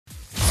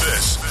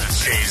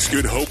This is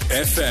Good Hope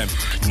FM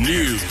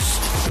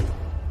News.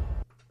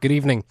 Good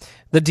evening.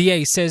 The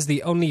DA says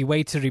the only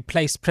way to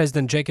replace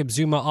President Jacob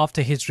Zuma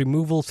after his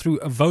removal through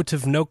a vote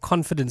of no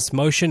confidence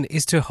motion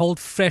is to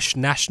hold fresh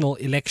national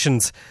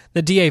elections.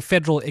 The DA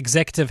federal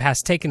executive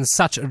has taken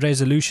such a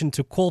resolution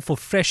to call for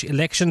fresh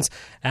elections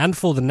and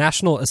for the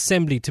National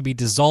Assembly to be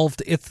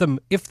dissolved if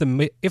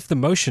the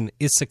motion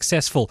is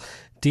successful.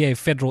 DA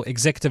Federal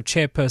Executive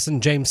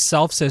Chairperson James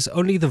Self says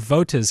only the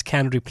voters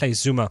can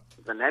replace Zuma.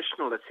 The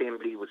National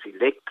Assembly was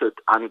elected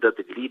under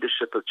the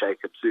leadership of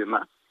Jacob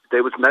Zuma.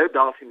 There was no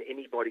doubt in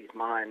anybody's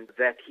mind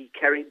that he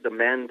carried the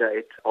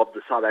mandate of the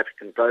South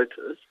African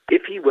voters.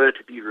 If he were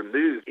to be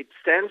removed, it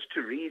stands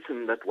to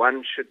reason that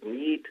one should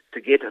need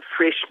to get a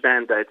fresh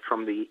mandate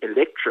from the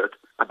electorate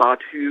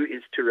about who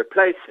is to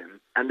replace him.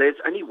 And there's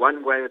only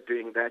one way of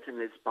doing that, and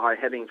it's by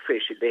having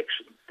fresh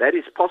elections. That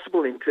is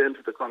possible in terms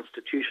of the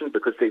Constitution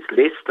because there's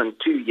less than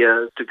 2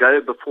 years to go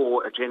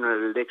before a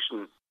general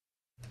election.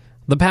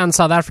 The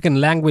Pan-South African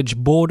Language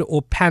Board,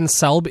 or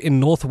PANSALB, in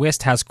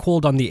Northwest has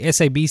called on the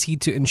SABC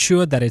to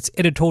ensure that its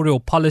editorial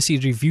policy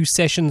review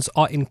sessions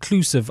are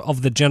inclusive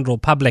of the general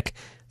public.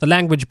 The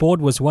Language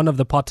Board was one of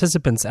the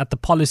participants at the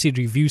policy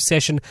review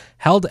session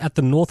held at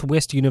the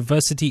Northwest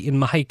University in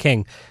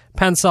Mahikeng.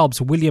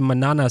 PANSALB's William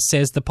Manana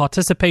says the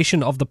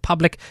participation of the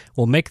public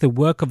will make the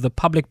work of the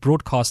public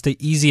broadcaster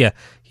easier.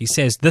 He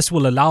says this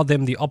will allow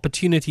them the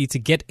opportunity to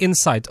get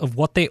insight of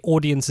what their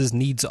audience's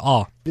needs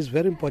are. It is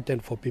very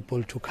important for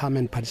people to come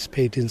and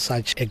participate in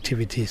such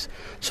activities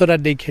so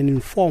that they can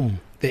inform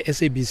the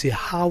SABC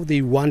how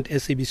they want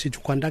SABC to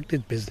conduct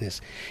its business.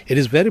 It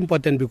is very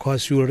important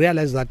because you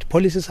realize that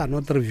policies are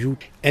not reviewed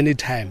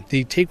anytime.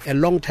 They take a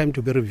long time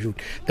to be reviewed.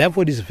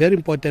 Therefore, it is very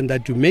important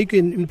that you make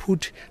an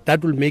input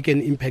that will make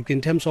an impact in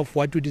terms of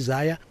what you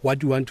desire,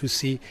 what you want to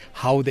see,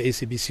 how the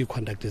SABC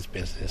conduct its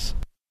business.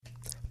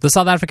 The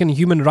South African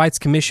Human Rights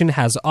Commission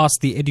has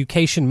asked the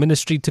Education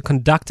Ministry to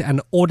conduct an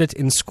audit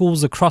in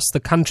schools across the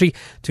country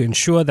to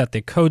ensure that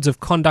their codes of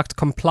conduct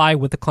comply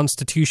with the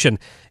Constitution.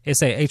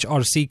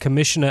 SAHRC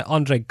Commissioner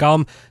Andre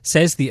Gaum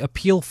says the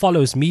appeal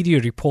follows media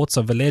reports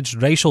of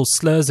alleged racial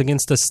slurs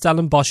against a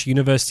Stellenbosch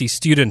University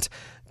student.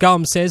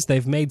 Gaum says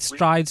they've made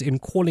strides in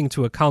calling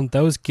to account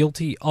those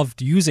guilty of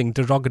using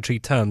derogatory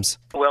terms.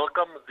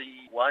 Welcome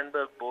the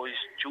Wynberg Boys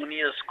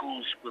Junior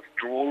School's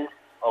withdrawal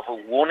of a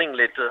warning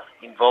letter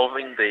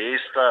involving the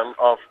hairstyle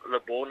of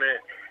Lebone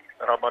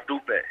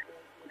Ramadupe.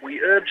 We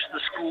urge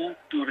the school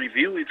to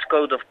review its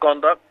code of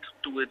conduct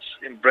towards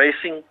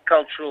embracing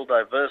cultural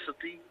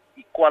diversity,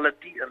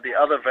 equality and the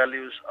other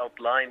values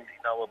outlined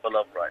in our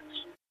Bill of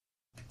Rights.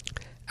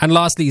 And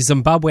lastly,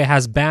 Zimbabwe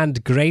has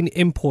banned grain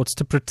imports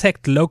to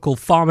protect local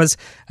farmers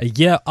a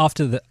year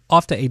after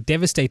a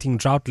devastating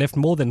drought left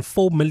more than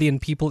 4 million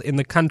people in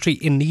the country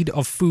in need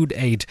of food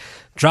aid.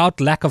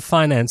 Drought, lack of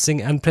financing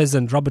and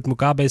President Robert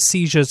Mugabe's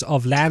seizures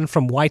of land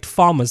from white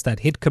farmers that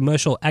hit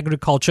commercial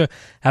agriculture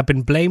have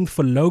been blamed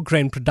for low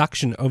grain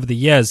production over the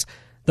years.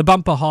 The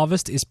bumper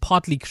harvest is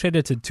partly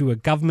credited to a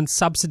government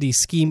subsidy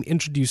scheme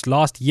introduced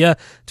last year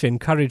to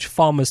encourage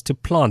farmers to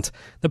plant.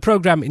 The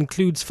program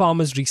includes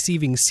farmers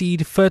receiving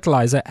seed,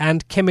 fertilizer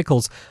and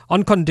chemicals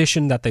on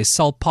condition that they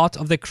sell part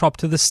of their crop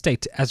to the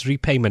state as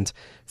repayment.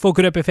 For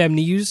Good Hope FM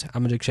News,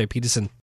 I'm Jacob Peterson.